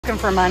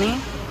looking for money?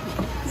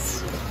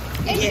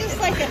 It's just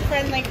like a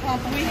friendly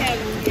compliment. We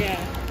have, yeah.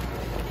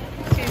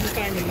 She's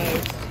finding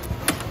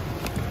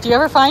most. Do you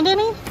ever find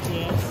any?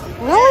 Yes.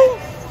 Really?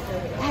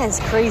 That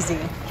is crazy.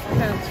 I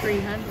found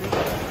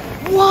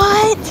 300.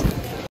 What?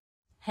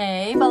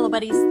 Hey, Bolo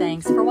Buddies,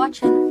 thanks for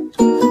watching.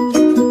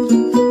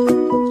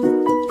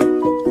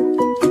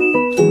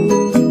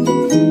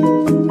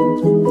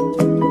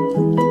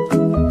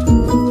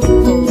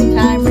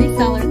 Full-time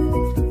reseller.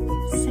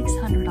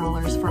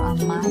 $600 for a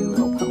My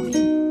Little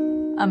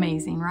Pony.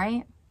 Amazing,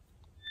 right?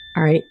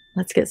 All right,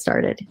 let's get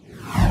started.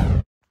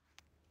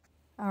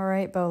 All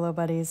right, Bolo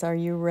Buddies, are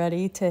you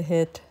ready to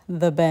hit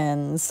the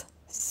bins?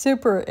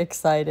 Super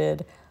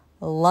excited,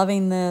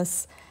 loving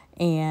this,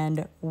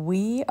 and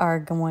we are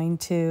going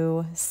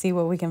to see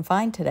what we can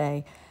find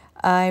today.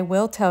 I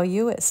will tell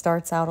you it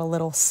starts out a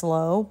little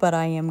slow, but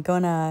I am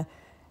gonna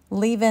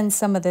leave in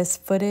some of this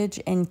footage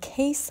in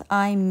case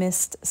I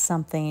missed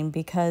something,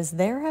 because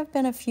there have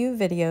been a few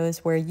videos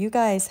where you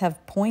guys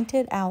have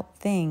pointed out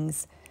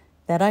things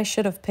that I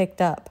should have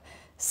picked up.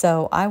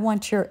 So I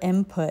want your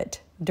input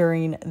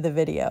during the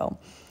video.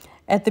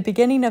 At the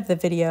beginning of the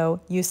video,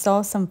 you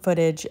saw some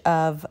footage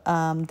of,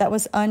 that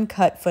was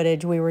uncut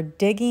footage. We were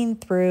digging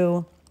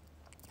through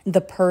the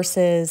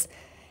purses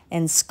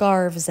and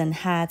scarves and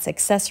hats,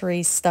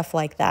 accessories, stuff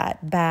like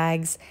that,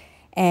 bags.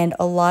 And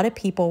a lot of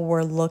people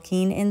were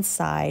looking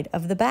inside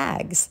of the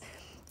bags.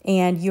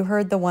 And you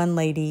heard the one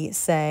lady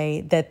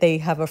say that they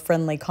have a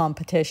friendly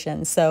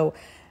competition. So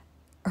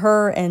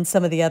her and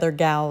some of the other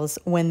gals,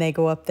 when they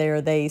go up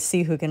there, they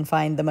see who can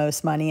find the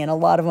most money, and a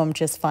lot of them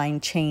just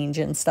find change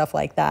and stuff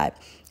like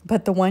that.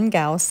 But the one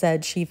gal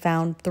said she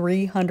found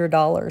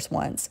 $300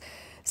 once.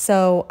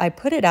 So I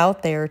put it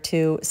out there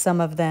to some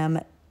of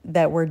them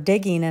that were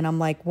digging, and I'm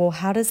like, well,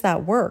 how does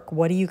that work?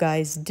 What do you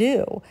guys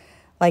do?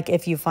 Like,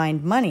 if you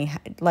find money,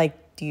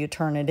 like, do you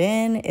turn it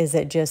in? Is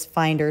it just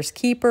finders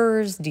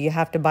keepers? Do you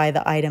have to buy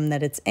the item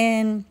that it's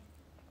in?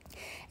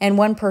 And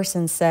one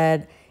person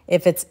said,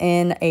 if it's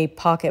in a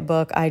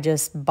pocketbook, I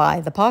just buy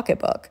the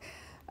pocketbook.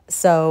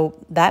 So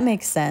that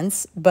makes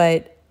sense.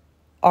 But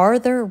are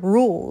there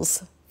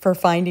rules for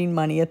finding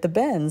money at the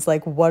bins?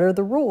 Like, what are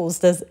the rules?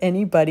 Does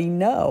anybody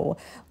know?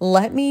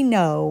 Let me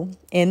know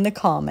in the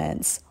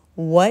comments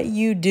what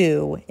you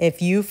do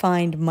if you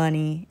find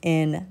money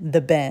in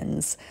the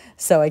bins.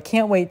 So I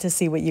can't wait to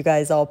see what you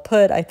guys all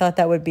put. I thought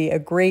that would be a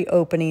great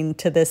opening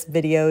to this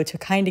video to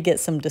kind of get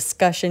some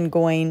discussion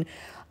going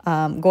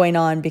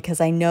on,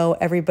 because I know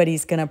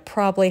everybody's going to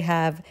probably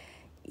have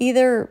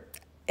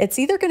it's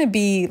either going to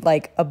be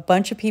like a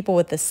bunch of people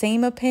with the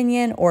same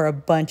opinion or a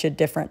bunch of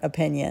different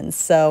opinions.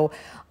 So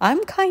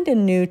I'm kind of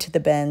new to the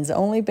bins,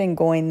 only been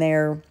going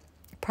there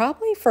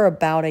probably for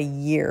about a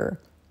year.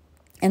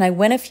 And I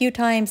went a few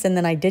times and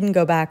then I didn't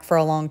go back for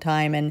a long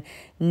time. And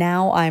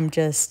now I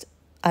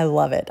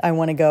love it. I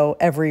want to go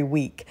every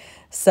week.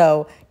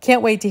 So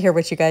can't wait to hear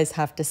what you guys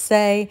have to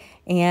say.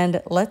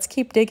 And let's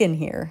keep digging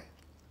here.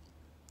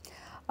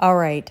 All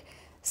right,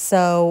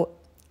 so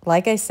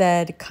like I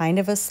said, kind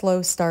of a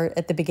slow start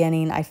at the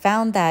beginning. I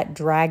found that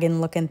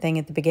dragon-looking thing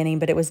at the beginning,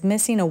 but it was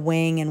missing a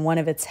wing and one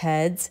of its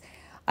heads.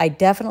 I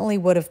definitely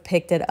would have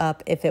picked it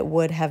up if it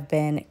would have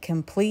been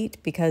complete,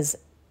 because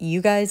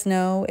you guys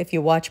know, if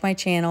you watch my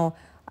channel,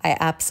 I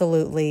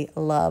absolutely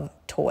love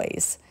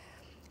toys.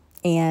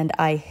 And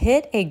I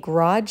hit a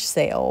garage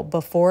sale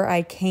before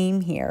I came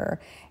here,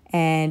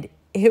 and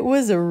it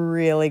was a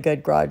really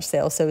good garage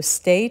sale, so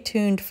stay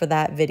tuned for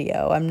that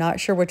video. I'm not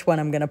sure which one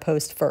I'm going to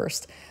post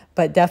first,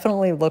 but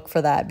definitely look for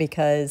that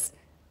because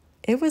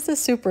it was a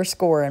super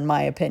score in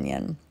my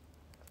opinion.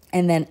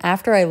 And then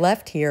after I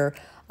left here,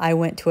 I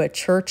went to a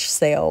church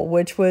sale,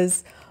 which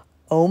was,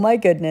 oh my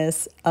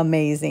goodness,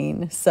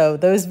 amazing. So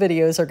those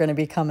videos are going to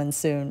be coming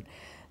soon.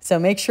 So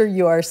make sure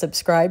you are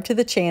subscribed to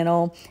the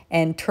channel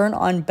and turn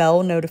on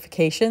bell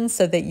notifications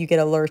so that you get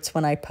alerts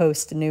when I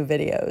post new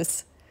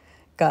videos.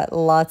 Got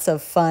lots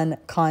of fun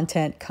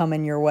content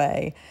coming your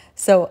way.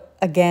 So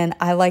again,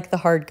 I like the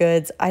hard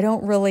goods. I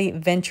don't really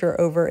venture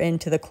over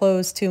into the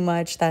clothes too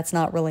much. That's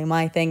not really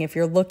my thing. If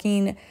you're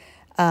looking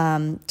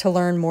to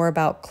learn more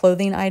about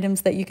clothing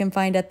items that you can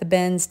find at the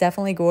bins,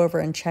 definitely go over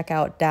and check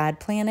out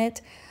Dad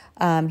Planet.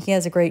 He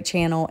has a great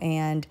channel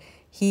and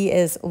he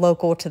is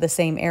local to the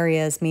same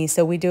area as me.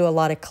 So we do a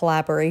lot of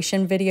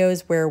collaboration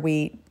videos where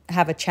we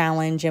have a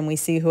challenge and we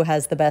see who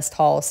has the best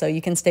haul. So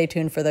you can stay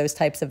tuned for those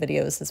types of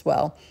videos as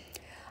well.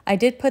 I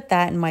did put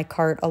that in my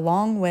cart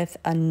along with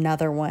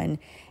another one,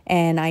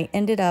 and I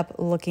ended up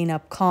looking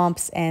up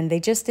comps and they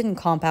just didn't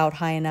comp out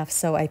high enough,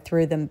 so I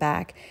threw them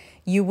back.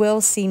 You will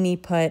see me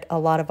put a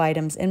lot of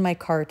items in my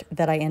cart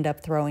that I end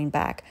up throwing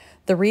back.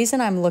 The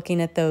reason I'm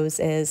looking at those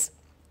is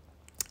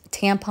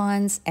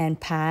tampons and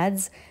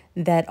pads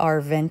that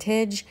are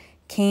vintage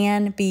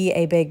can be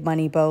a big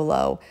money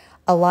bolo.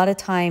 A lot of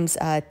times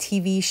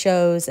TV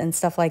shows and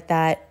stuff like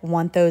that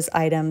want those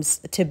items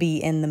to be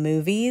in the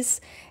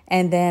movies.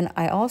 And then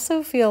I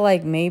also feel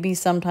like maybe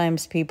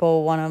sometimes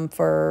people want them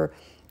for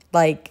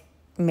like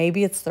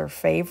maybe it's their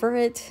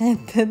favorite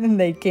and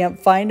they can't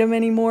find them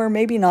anymore.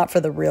 Maybe not for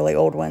the really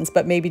old ones,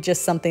 but maybe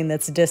just something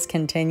that's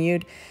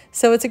discontinued.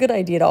 So it's a good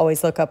idea to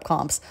always look up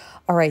comps.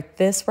 All right,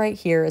 this right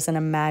here is an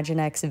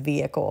Imaginext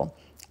vehicle.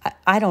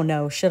 I don't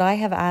know. Should I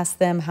have asked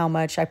them how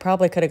much? I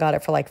probably could have got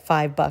it for like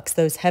 $5.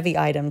 Those heavy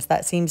items,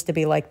 that seems to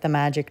be like the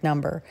magic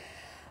number.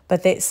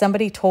 But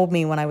somebody told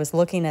me when I was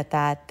looking at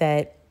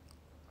that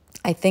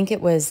I think it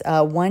was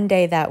one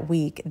day that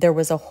week, there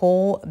was a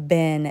whole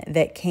bin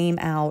that came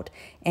out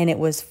and it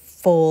was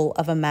full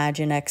of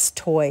Imaginext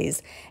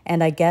toys.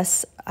 And I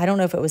guess, I don't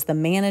know if it was the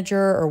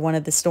manager or one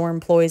of the store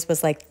employees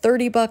was like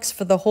 $30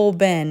 for the whole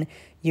bin.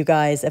 You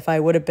guys, if I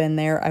would have been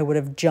there, I would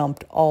have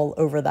jumped all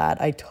over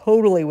that. I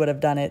totally would have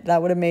done it.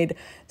 That would have made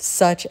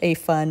such a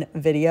fun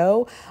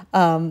video.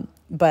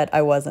 But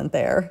I wasn't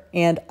there.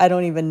 And I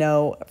don't even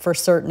know for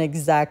certain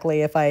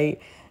exactly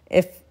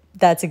if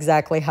that's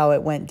exactly how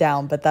it went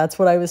down, but that's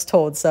what I was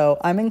told. So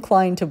I'm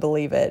inclined to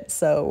believe it.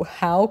 So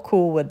how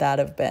cool would that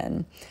have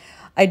been?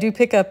 I do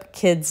pick up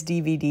kids'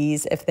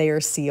 DVDs if they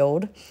are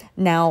sealed.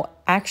 Now,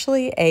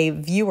 actually, a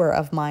viewer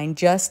of mine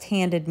just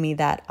handed me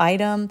that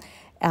item.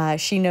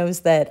 She knows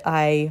that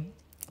I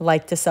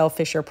like to sell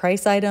Fisher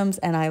Price items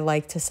and I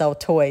like to sell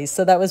toys.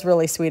 So that was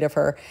really sweet of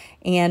her.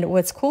 And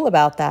what's cool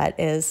about that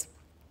is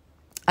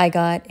I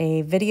got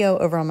a video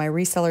over on my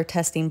reseller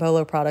testing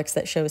Bolo products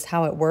that shows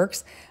how it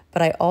works,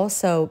 but I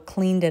also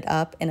cleaned it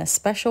up in a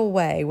special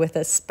way with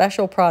a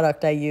special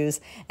product I use,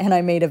 and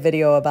I made a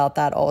video about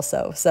that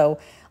also. So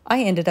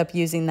I ended up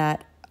using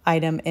that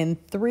item in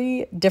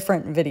 3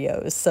 different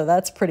videos, so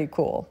that's pretty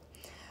cool.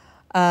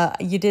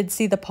 You did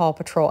see the Paw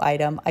Patrol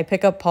item. I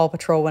pick up Paw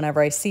Patrol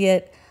whenever I see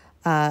it.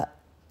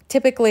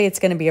 Typically, it's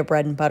going to be a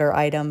bread and butter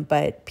item,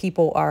 but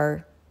people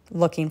are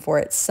looking for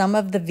it. Some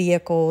of the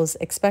vehicles,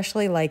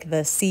 especially like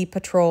the Sea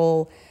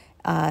Patrol,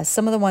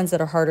 some of the ones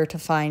that are harder to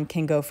find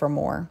can go for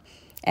more.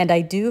 And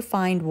I do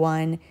find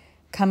one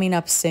coming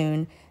up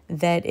soon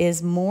that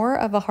is more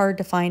of a hard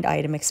to find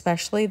item,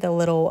 especially the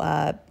little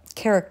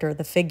character,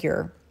 the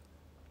figure.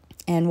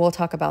 And we'll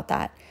talk about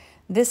that.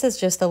 This is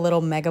just a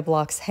little Mega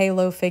Bloks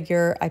Halo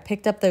figure. I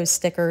picked up those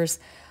stickers.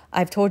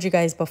 I've told you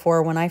guys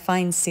before, when I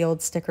find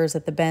sealed stickers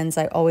at the bins,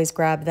 I always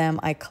grab them,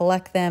 I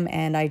collect them,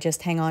 and I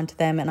just hang on to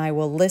them, and I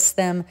will list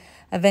them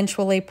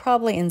eventually,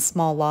 probably in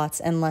small lots,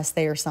 unless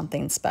they are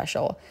something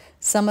special.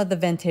 Some of the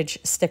vintage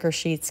sticker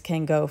sheets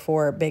can go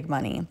for big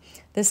money.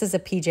 This is a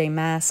PJ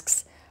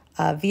Masks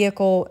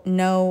vehicle,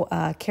 no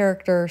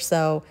character,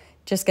 so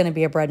just going to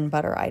be a bread and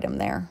butter item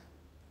there.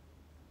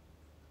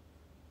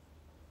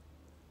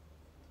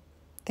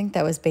 I think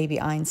that was Baby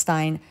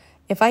Einstein.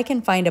 If I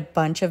can find a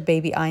bunch of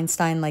Baby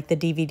Einstein, like the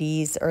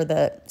DVDs or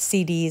the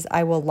CDs,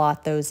 I will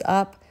lot those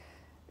up.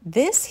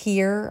 This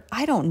here,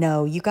 I don't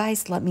know. You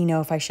guys let me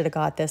know if I should have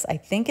got this. I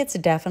think it's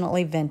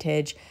definitely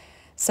vintage.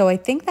 So I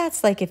think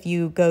that's like if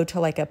you go to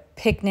like a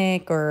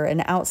picnic or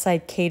an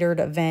outside catered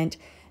event,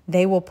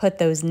 they will put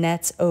those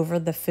nets over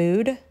the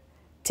food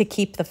to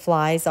keep the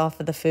flies off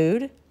of the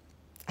food.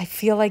 I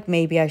feel like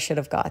maybe I should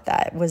have got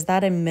that. Was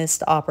that a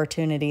missed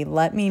opportunity?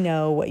 Let me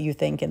know what you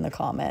think in the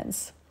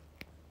comments.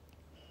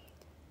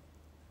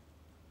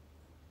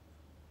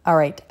 All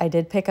right, I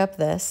did pick up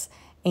this,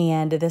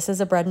 and this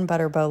is a bread and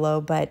butter Bolo,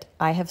 but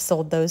I have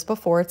sold those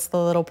before. It's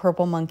the little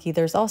purple monkey.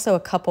 There's also a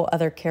couple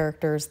other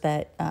characters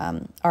that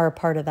are a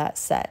part of that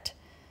set.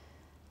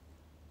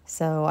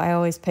 So I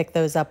always pick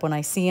those up when I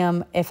see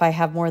them. If I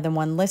have more than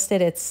one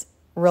listed, it's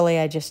really,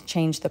 I just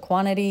change the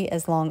quantity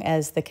as long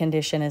as the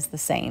condition is the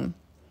same.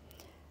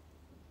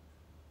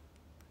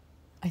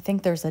 I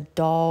think there's a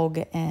dog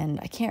and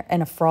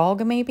and a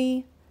frog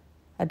maybe?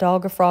 A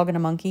dog, a frog, and a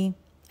monkey.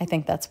 I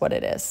think that's what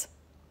it is.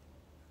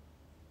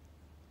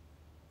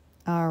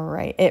 All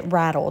right, it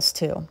rattles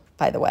too,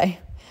 by the way.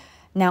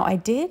 Now, I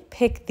did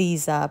pick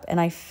these up, and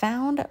I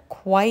found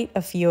quite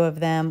a few of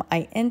them.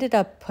 I ended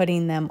up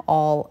putting them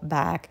all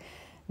back.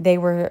 They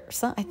were,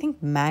 I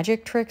think,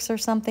 magic tricks or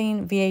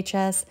something,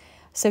 VHS.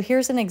 So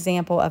here's an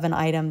example of an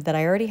item that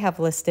I already have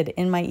listed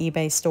in my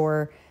eBay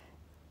store.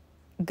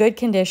 Good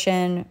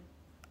condition.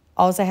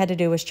 All I had to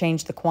do was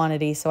change the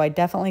quantity, so I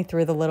definitely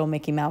threw the little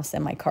Mickey Mouse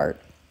in my cart.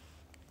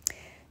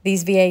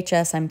 These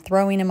VHS I'm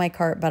throwing in my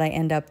cart, but I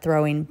end up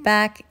throwing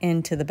back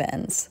into the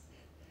bins.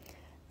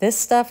 This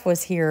stuff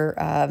was here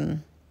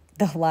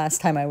the last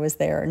time I was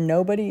there.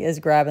 Nobody is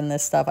grabbing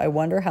this stuff. I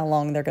wonder how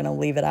long they're going to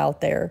leave it out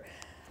there.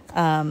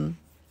 I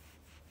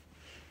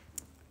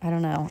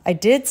don't know. I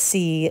did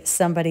see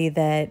somebody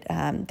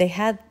that they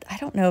had, I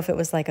don't know if it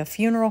was like a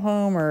funeral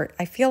home or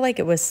I feel like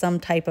it was some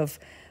type of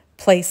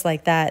place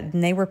like that.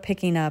 And they were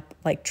picking up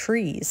like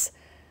trees.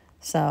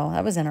 So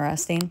that was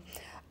interesting.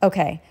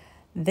 Okay.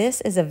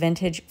 This is a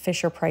vintage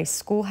Fisher Price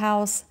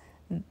schoolhouse.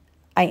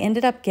 I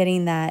ended up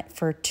getting that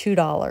for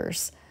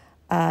 $2.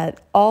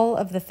 All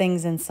of the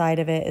things inside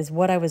of it is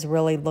what I was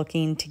really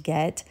looking to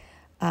get.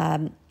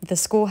 The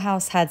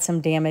schoolhouse had some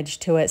damage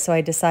to it, so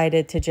I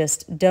decided to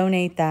just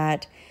donate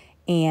that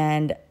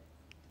and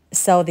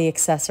sell the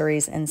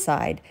accessories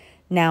inside.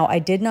 Now, I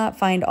did not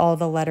find all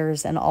the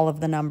letters and all of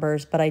the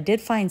numbers, but I did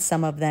find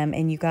some of them.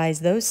 And you guys,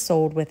 those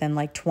sold within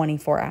like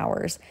 24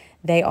 hours.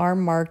 They are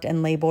marked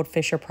and labeled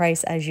Fisher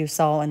Price as you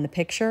saw in the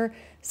picture.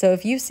 So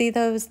if you see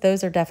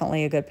those are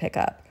definitely a good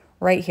pickup.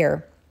 Right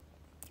here,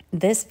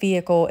 this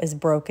vehicle is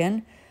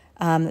broken.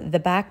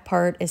 The back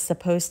part is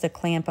supposed to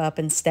clamp up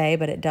and stay,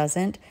 but it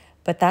doesn't.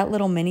 But that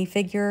little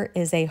minifigure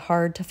is a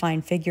hard to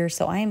find figure,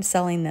 so I am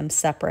selling them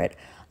separate.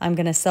 I'm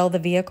going to sell the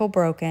vehicle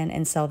broken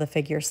and sell the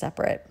figure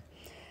separate.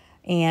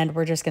 And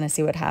we're just going to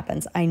see what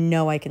happens. I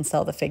know I can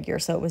sell the figure,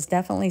 so it was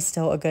definitely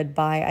still a good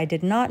buy. I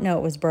did not know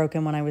it was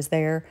broken when I was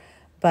there,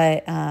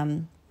 but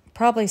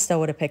probably still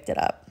would have picked it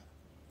up.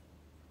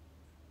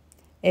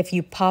 If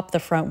you pop the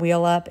front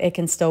wheel up, it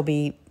can still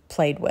be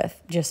played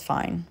with just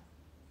fine.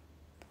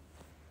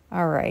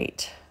 All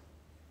right.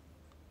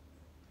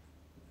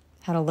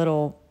 Had a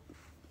little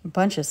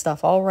bunch of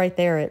stuff all right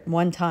there at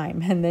one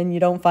time, and then you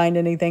don't find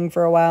anything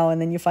for a while,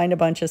 and then you find a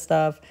bunch of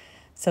stuff.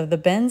 So the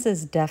Benz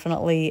is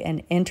definitely an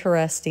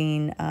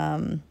interesting,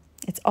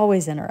 it's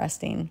always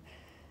interesting.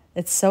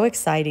 It's so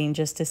exciting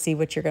just to see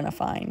what you're going to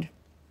find.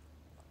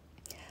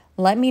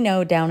 Let me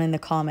know down in the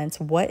comments,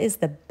 what is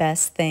the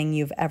best thing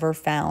you've ever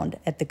found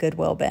at the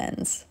Goodwill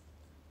Benz?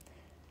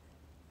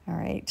 All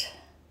right.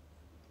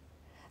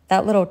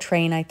 That little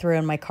train I threw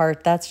in my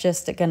cart, that's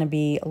just going to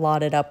be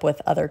loaded up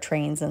with other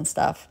trains and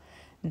stuff.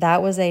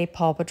 That was a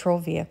Paw Patrol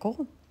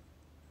vehicle.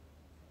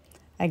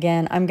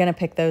 Again, I'm going to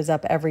pick those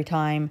up every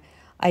time.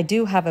 I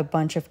do have a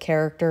bunch of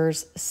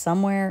characters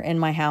somewhere in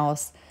my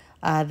house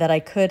that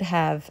I could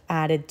have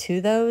added to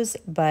those,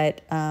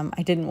 but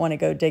I didn't want to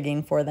go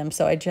digging for them.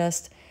 So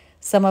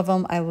some of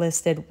them I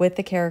listed with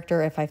the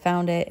character if I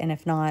found it, and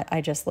if not, I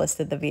just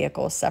listed the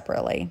vehicles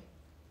separately.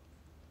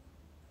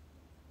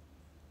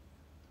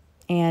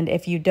 And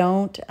if you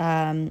don't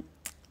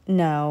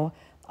know,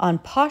 on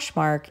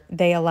Poshmark,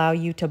 they allow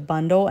you to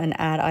bundle and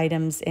add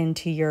items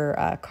into your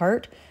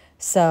cart.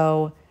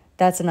 So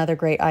that's another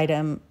great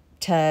item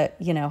to,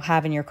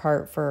 have in your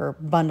cart for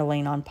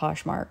bundling on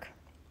Poshmark.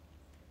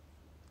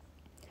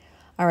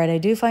 All right, I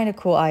do find a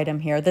cool item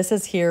here. This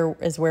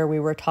is where we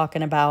were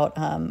talking about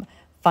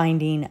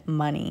finding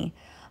money.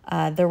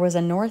 There was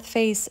a North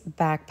Face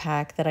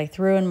backpack that I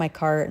threw in my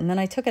cart, and then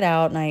I took it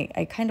out and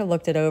I kind of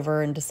looked it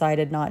over and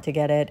decided not to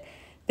get it.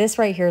 This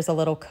right here is a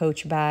little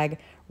Coach bag.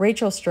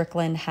 Rachel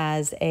Strickland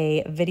has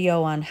a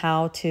video on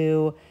how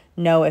to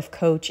know if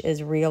Coach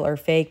is real or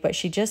fake, but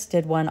she just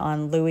did one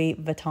on Louis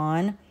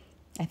Vuitton.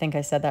 I think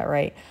I said that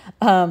right.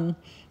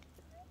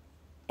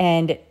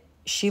 And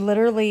she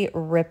literally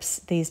rips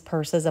these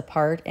purses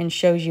apart and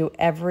shows you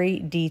every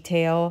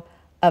detail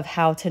of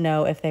how to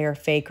know if they are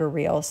fake or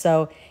real.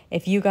 So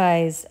if you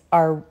guys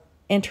are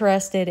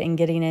interested in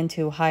getting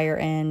into higher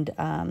end,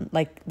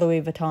 like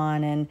Louis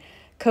Vuitton and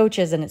Coach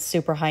isn't it's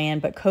super high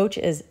end, but Coach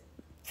is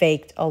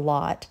faked a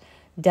lot.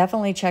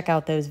 Definitely check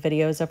out those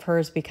videos of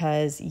hers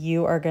because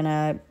you are going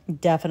to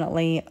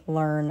definitely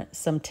learn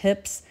some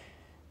tips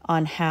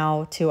on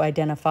how to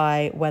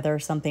identify whether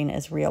something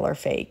is real or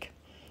fake.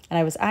 And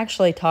I was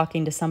actually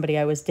talking to somebody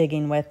I was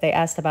digging with. They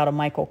asked about a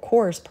Michael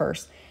Kors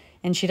purse,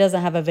 and she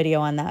doesn't have a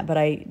video on that, but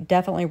I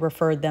definitely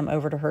referred them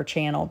over to her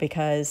channel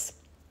because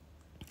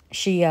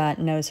she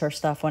knows her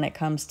stuff when it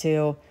comes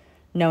to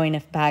knowing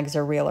if bags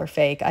are real or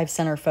fake. I've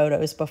sent her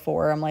photos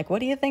before. I'm like, what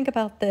do you think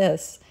about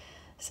this?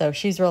 So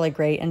she's really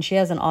great, and she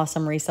has an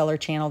awesome reseller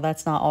channel.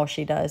 That's not all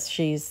she does.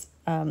 She's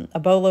a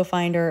Bolo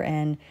finder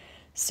and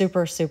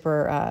super,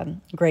 super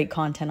great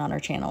content on her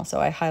channel. So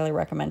I highly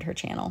recommend her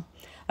channel.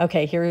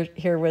 Okay,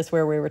 here was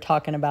where we were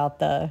talking about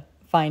the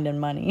finding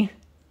money.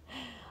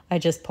 I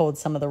just pulled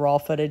some of the raw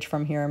footage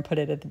from here and put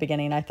it at the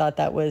beginning. I thought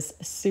that was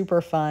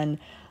super fun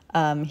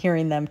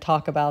hearing them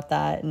talk about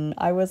that. And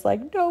I was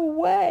like, no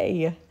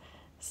way.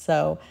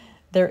 So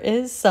there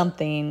is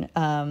something.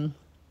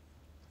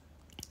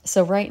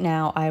 So right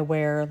now I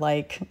wear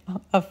like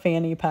a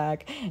fanny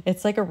pack.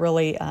 It's like a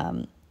really,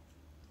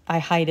 I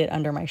hide it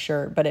under my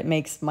shirt, but it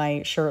makes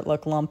my shirt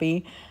look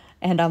lumpy.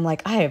 And I'm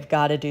like, I have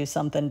got to do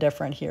something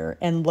different here.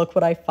 And look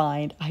what I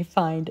find. I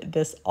find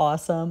this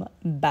awesome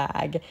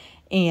bag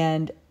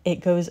and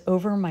it goes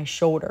over my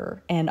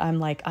shoulder. And I'm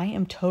like, I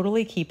am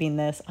totally keeping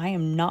this. I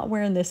am not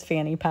wearing this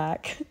fanny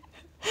pack.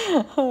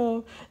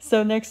 Oh,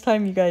 so next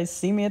time you guys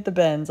see me at the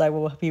Benz, I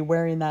will be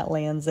wearing that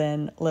Lands'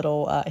 End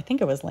little, I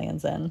think it was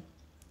Lands' End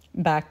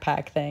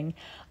backpack thing.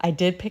 I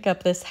did pick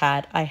up this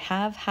hat. I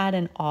have had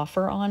an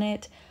offer on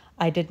it.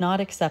 I did not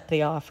accept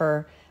the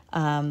offer.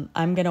 I'm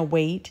going to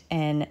wait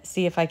and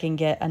see if I can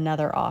get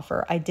another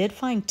offer. I did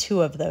find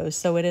 2 of those,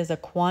 so it is a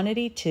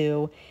quantity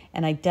 2,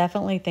 and I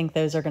definitely think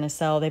those are going to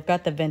sell. They've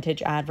got the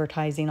vintage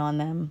advertising on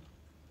them.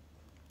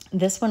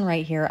 This one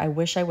right here, I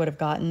wish I would have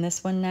gotten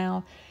this one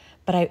now,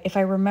 but if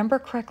I remember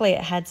correctly,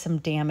 it had some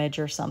damage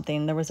or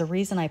something. There was a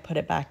reason I put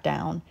it back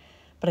down,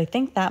 but I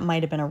think that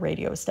might have been a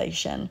radio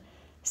station.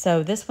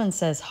 So this one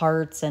says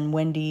Hearts and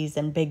Wendy's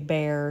and Big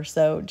Bear,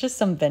 so just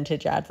some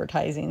vintage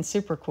advertising,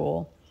 super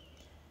cool.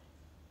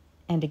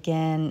 And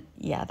again,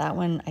 yeah, that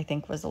one I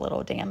think was a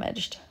little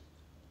damaged.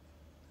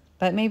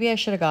 But maybe I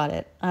should have got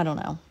it. I don't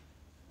know.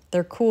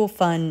 They're cool,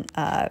 fun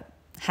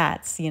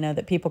hats, you know,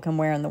 that people can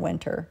wear in the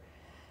winter.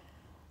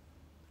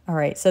 All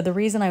right, so the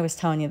reason I was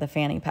telling you the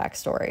fanny pack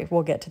story,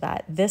 we'll get to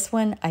that. This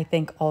one I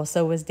think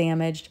also was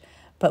damaged,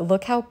 but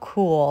look how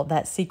cool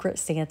that Secret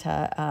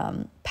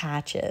Santa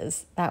patch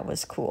is. That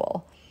was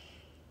cool.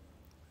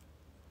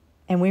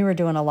 And we were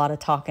doing a lot of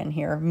talking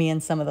here. Me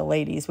and some of the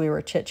ladies, we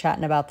were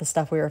chit-chatting about the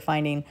stuff we were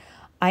finding.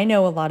 I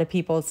know a lot of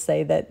people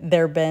say that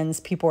their bins,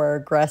 people are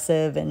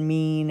aggressive and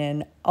mean,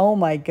 and oh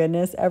my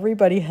goodness,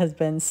 everybody has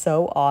been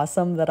so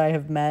awesome that I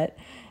have met,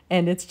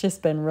 and it's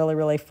just been really,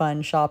 really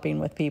fun shopping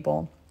with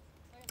people.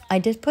 I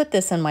did put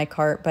this in my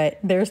cart, but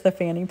there's the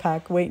fanny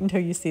pack. Wait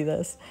until you see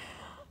this.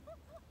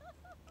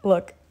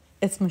 Look,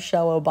 it's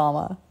Michelle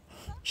Obama.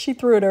 She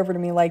threw it over to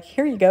me like,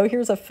 here you go,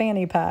 here's a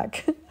fanny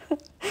pack.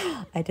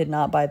 I did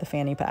not buy the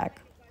fanny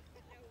pack.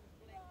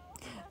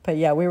 But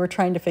yeah, we were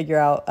trying to figure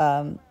out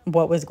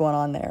what was going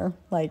on there.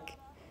 Like,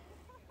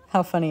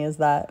 how funny is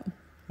that?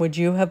 Would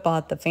you have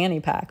bought the fanny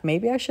pack?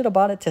 Maybe I should have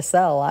bought it to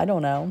sell. I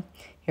don't know.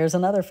 Here's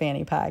another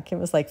fanny pack. It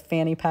was like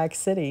Fanny Pack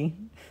City.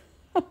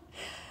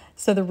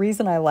 So the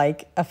reason I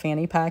like a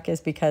fanny pack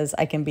is because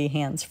I can be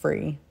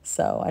hands-free.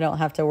 So I don't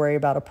have to worry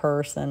about a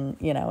purse and,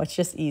 you know, it's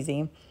just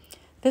easy.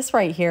 This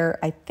right here,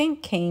 I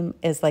think came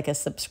as like a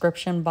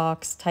subscription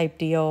box type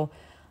deal.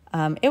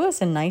 It was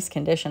in nice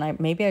condition.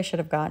 Maybe I should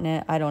have gotten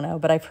it. I don't know.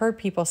 But I've heard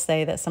people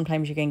say that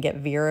sometimes you can get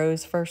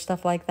Veros for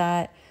stuff like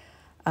that.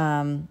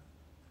 I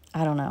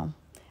don't know.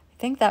 I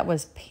think that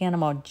was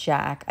Panama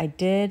Jack. I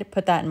did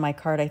put that in my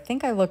cart. I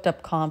think I looked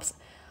up comps.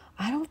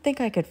 I don't think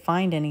I could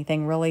find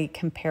anything really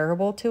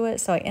comparable to it.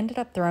 So I ended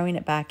up throwing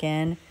it back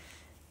in.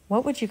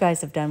 What would you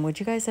guys have done? Would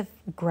you guys have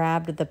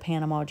grabbed the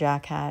Panama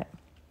Jack hat?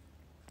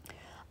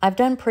 I've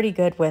done pretty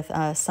good with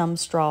some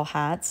straw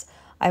hats.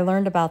 I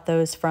learned about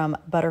those from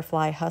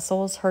Butterfly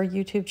Hustles, her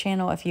YouTube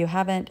channel. If you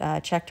haven't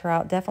checked her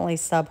out, definitely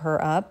sub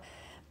her up.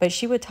 But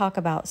she would talk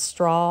about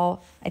straw,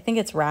 I think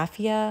it's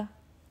raffia,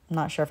 I'm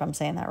not sure if I'm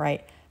saying that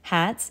right,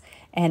 hats.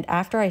 And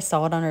after I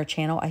saw it on her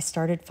channel, I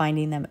started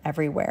finding them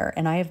everywhere.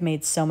 And I have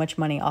made so much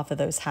money off of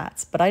those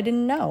hats, but I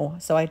didn't know.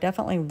 So I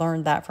definitely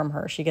learned that from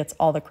her. She gets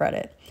all the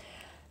credit.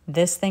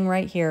 This thing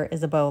right here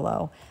is a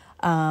Bolo.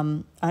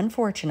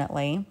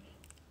 Unfortunately,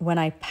 when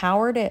I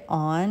powered it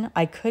on,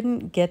 I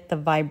couldn't get the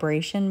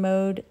vibration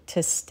mode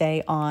to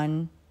stay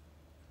on.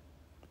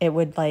 It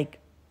would like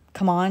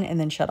come on and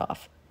then shut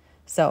off.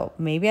 So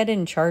maybe I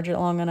didn't charge it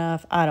long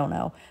enough. I don't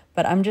know.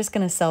 But I'm just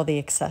going to sell the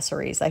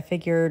accessories. I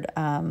figured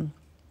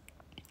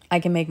I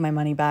can make my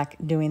money back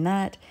doing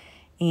that.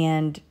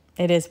 And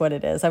it is what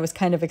it is. I was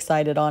kind of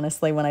excited,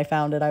 honestly, when I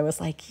found it. I was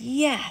like,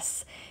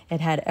 yes, it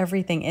had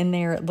everything in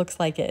there. It looks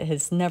like it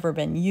has never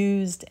been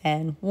used,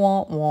 and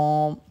womp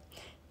womp,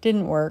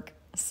 didn't work.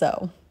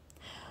 So,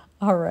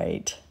 all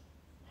right.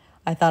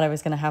 I thought I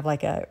was going to have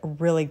like a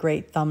really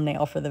great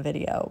thumbnail for the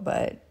video,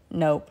 but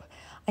nope.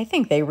 I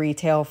think they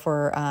retail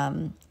for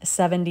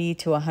 70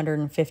 to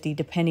 150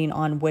 depending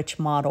on which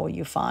model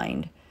you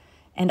find.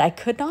 And I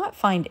could not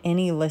find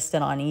any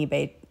listed on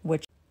eBay,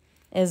 which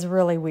is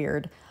really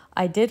weird.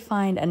 I did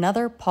find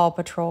another Paw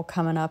Patrol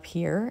coming up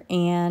here,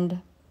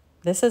 and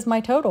this is my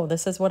total.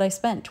 This is what I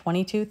spent,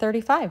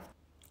 $22.35.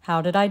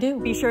 How did I do?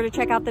 Be sure to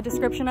check out the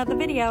description of the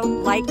video.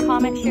 Like,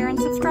 comment, share, and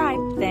subscribe.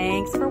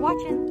 Thanks for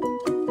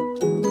watching.